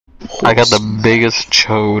I got the biggest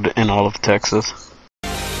chode in all of Texas.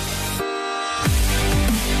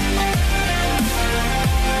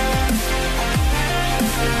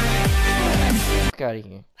 Get out of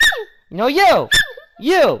here. No, you!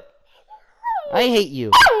 I hate you.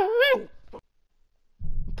 I'll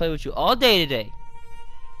play with you all day today.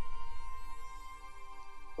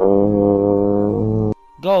 Go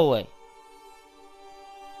away.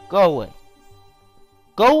 Go away.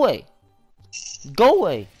 Go away. Go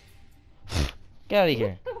away. Get out of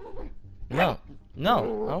here. No.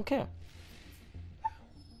 No. I don't care.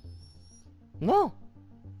 No.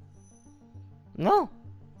 No.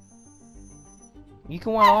 You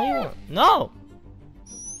can want all you want. No.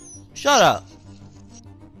 Shut up.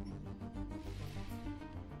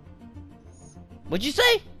 What'd you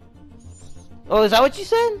say? Oh, is that what you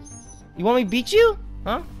said? You want me to beat you?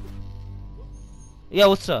 Huh? Yeah,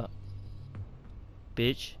 what's up?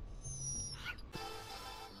 Bitch.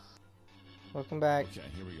 Welcome back. Okay,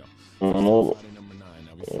 here we go.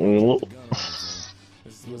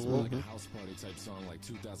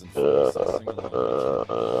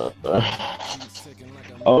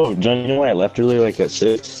 Oh, John, you know why I left early like at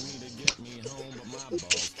 6? You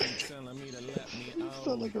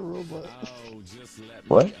sound like a robot.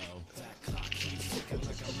 What?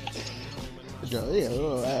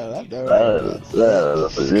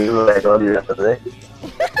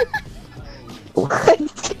 What?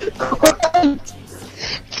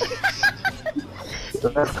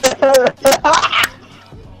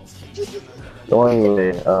 Going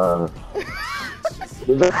away,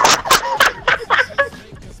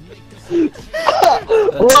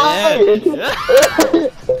 why?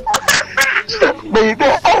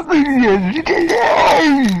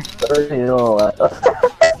 You know what?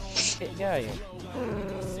 Get out of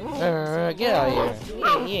here. Get out of here.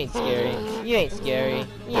 You ain't scary. You ain't scary.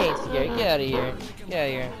 You ain't scary. Get out of here. Get out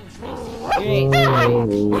of here. You ain't scary.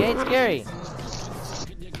 You ain't scary.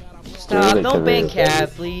 Stop. Don't ban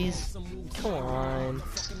Cat, please. Come on.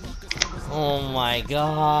 Oh my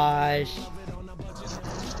gosh.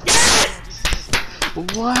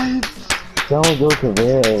 What? Don't go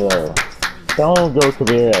Kavira. Don't go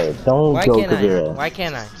Kavira. Don't Why go can't Kavira. I? Why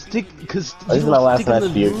can't I? Because This is my last match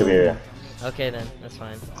for you, Kavira. Okay then, that's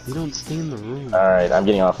fine. You don't stay in the room. Alright, I'm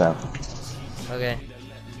getting off now. Okay.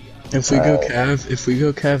 If we go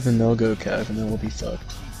Cav, then they'll go Cav, and then we'll be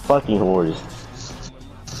fucked. Fucking whores.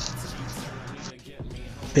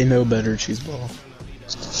 They know better, Cheeseball.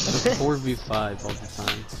 4v5 all the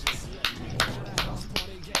time.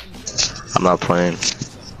 I'm not playing.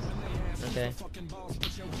 Okay.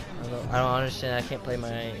 I don't understand. I can't play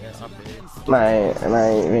my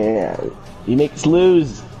operator. You make us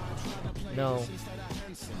lose. No.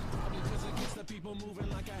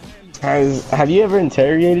 Have you ever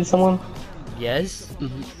interrogated someone? Yes.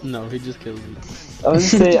 No, he just killed me. I was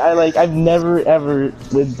gonna say I've never ever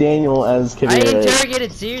with Daniel as I Kavira.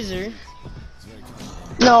 interrogated Caesar.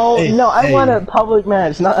 No, Hey, no, I hey. want a public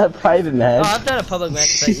match, not a private match. Oh, I've done a public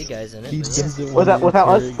match without you guys in it. But yeah. Without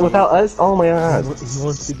us, oh my god. He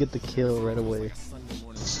wants to get the kill right away.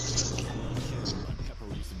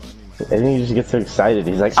 I think he just gets so excited.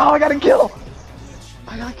 He's like, oh, I got a kill!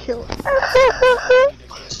 I got a kill.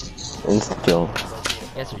 Instant kill.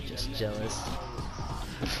 I guess we're just jealous.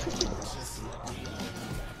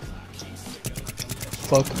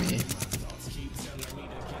 Fuck me.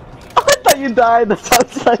 I thought you died. That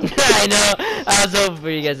sounds like. I know. I was hoping for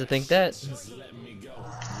you guys to think that.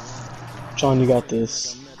 John, you got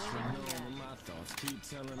this.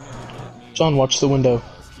 John, watch the window.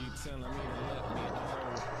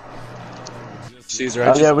 Caesar,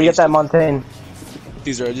 Oh yeah, we get that Montaigne.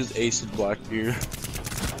 Caesar, I just aced Blackbeard.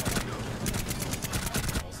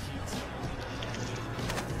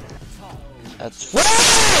 That's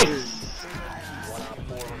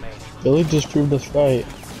Billy just proved us right.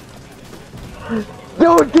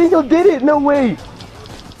 No, Daniel did it! No way!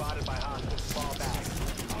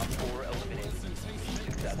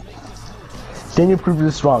 Daniel proved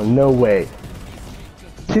us wrong. No way.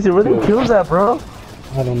 Caesar, where the kills at, bro?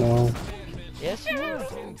 I don't know. Yes, you are.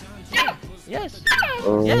 Yes. Yes. I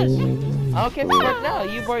don't care if you bark now.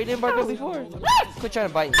 You didn't bark it before. Quit trying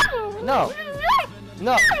to bite me. No.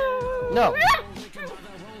 No. No.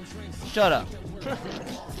 Shut up.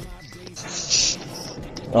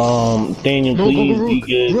 Daniel, please be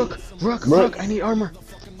good. Rook, I need armor.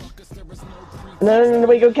 No,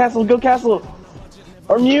 wait, go castle.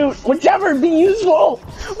 Or mute, whichever, be useful.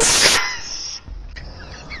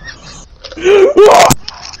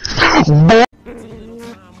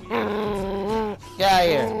 Get out of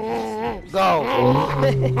here. Go.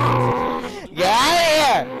 Get out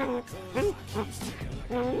of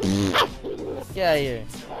here. Get out of here.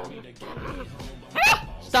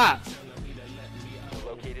 Stop.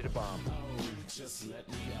 Located a bomb.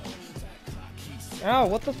 Ow,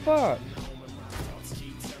 what the fuck?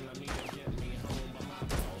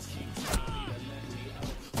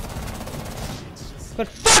 Quit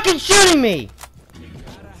fucking shooting me!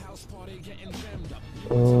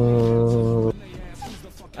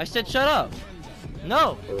 I said shut up.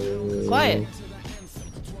 No. Quiet.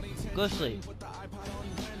 Go to sleep.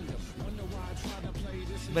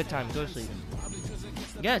 Bedtime. Go to sleep.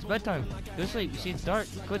 Yeah, it's bedtime. Go to sleep. You see it's dark.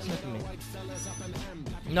 Quit sniffing me.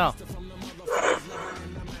 No.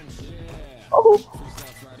 Oh!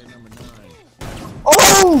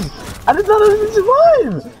 Oh! I didn't know that was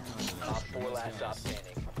survive! Top 4 last stop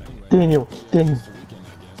standing. Daniel.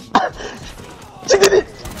 She did it!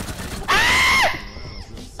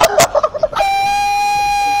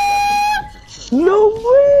 No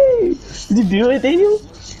way! Did you do it, Daniel?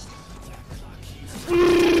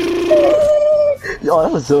 Yo,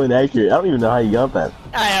 that was so inaccurate. I don't even know how you got that.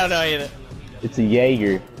 I don't know either. It's a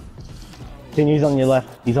Jaeger. Daniel, he's on your left.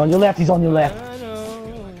 He's on your left. He's on your left. I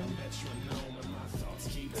know.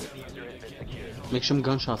 Make some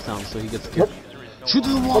gunshot sounds so he gets scared. Shoot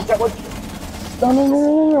through the wall!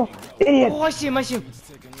 No. Idiot. Oh, I see him. I see him.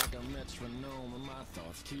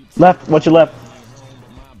 Left. Watch your left.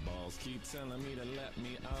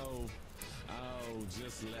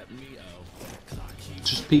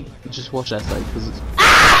 Just peek, just watch that side, cause it's...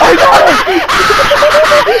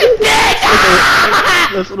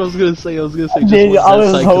 That's what I was gonna say, just Daniel, watch I that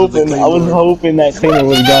was side 'cause of the hoping that Claymore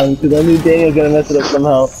was gone, because I knew Daniel was gonna mess it up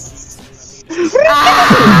somehow.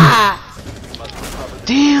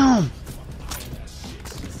 Damn!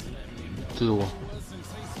 To the wall.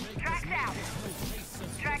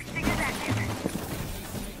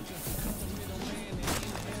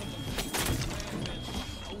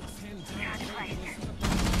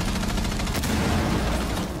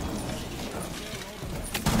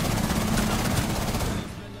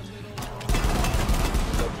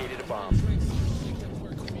 Located a bomb.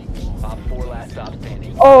 Top 4 last stop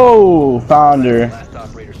standing. Oh, founder. Last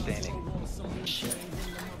operator standing.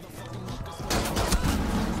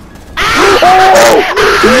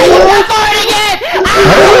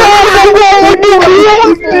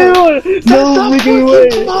 No freaking way!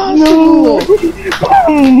 No!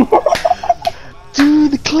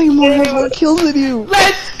 Dude, the Claymore has more kills than you!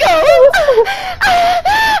 Let's go!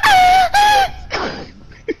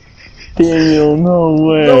 Daniel, no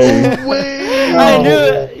way! No way! I knew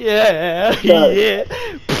it. Yeah.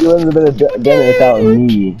 You wouldn't have done it without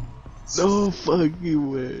me. No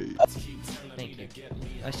fucking way. Thank you.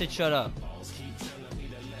 I said shut up.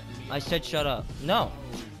 I said shut up. No.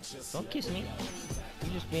 Don't kiss me.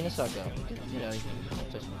 You're just being a sucker. Get out of here.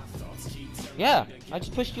 Don't touch me. Yeah, I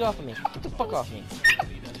just pushed you off of me. Get the fuck off me.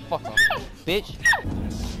 Get the fuck off me, bitch.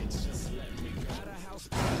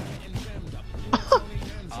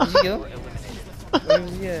 Where'd you go? Where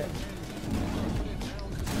was he at?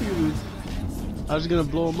 I was gonna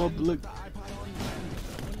blow him up, look.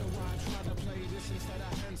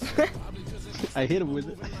 I hit him with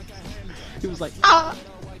it. He was like, ah!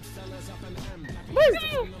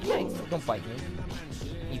 Hey, don't bite me.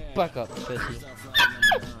 You buck up, pussy.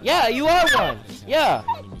 Yeah, you are one. Yeah.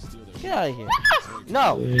 Get out of here.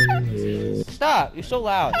 No. Stop. You're so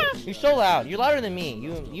loud. You're so loud. You're louder than me.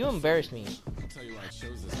 You embarrass me.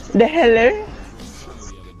 The hello?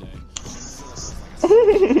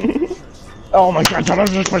 Oh my god, I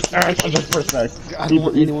just pressed X. I don't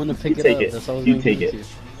want anyone to pick it up. It. That's all I was You gonna take give it. to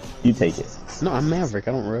You take it. No, I'm Maverick.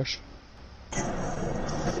 I don't rush.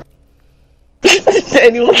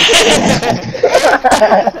 Daniel.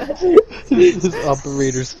 His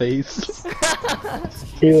operator's face.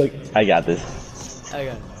 Hey, look. I got this. I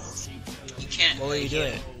got it. You can't. What were you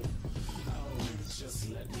doing?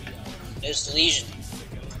 There's lesion.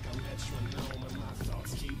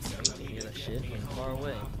 You hear that shit from far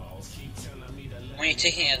away. When you're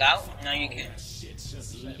taking it out, now you can.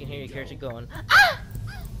 You can hear your character going.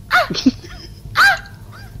 I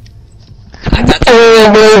got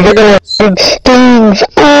that.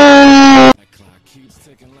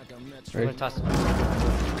 I'm gonna toss it.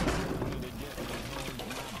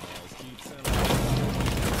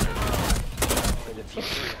 The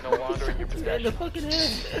diffuser is no longer in your In possession. the fucking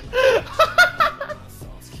head.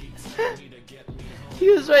 He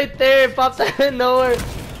was right there. It popped out of nowhere.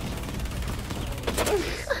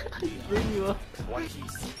 Bring you up.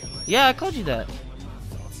 Yeah, I called you that.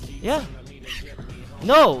 Yeah.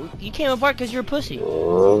 No, you came apart because you're a pussy.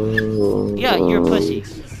 Yeah, you're a pussy.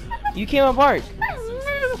 You came apart.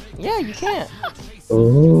 Yeah, you can't.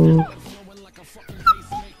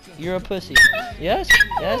 You're a pussy. Yes?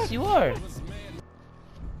 Yes, you are.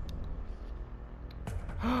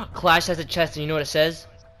 Clash has a chest, and you know what it says?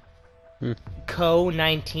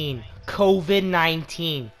 CO-19.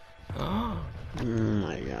 COVID-19. Oh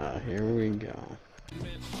my god, here we go.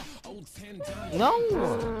 No,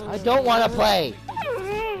 I don't want to play.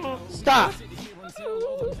 Stop.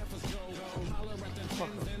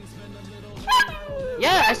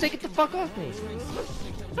 Yeah, I say get the fuck off me.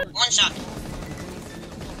 One shot.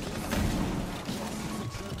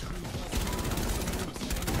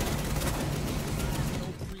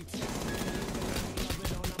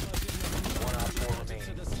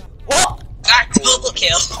 Oh! Ah, double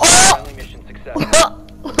kill. Friendly mission successful.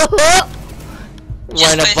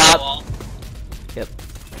 Run a Just bot. wall. Yep.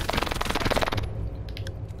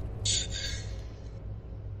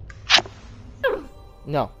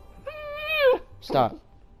 No. Stop.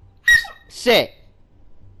 Sit.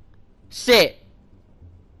 Sit.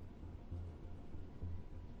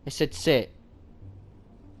 I said sit.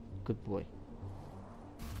 Good boy.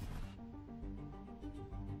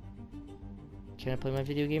 Can I play my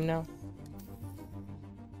video game now?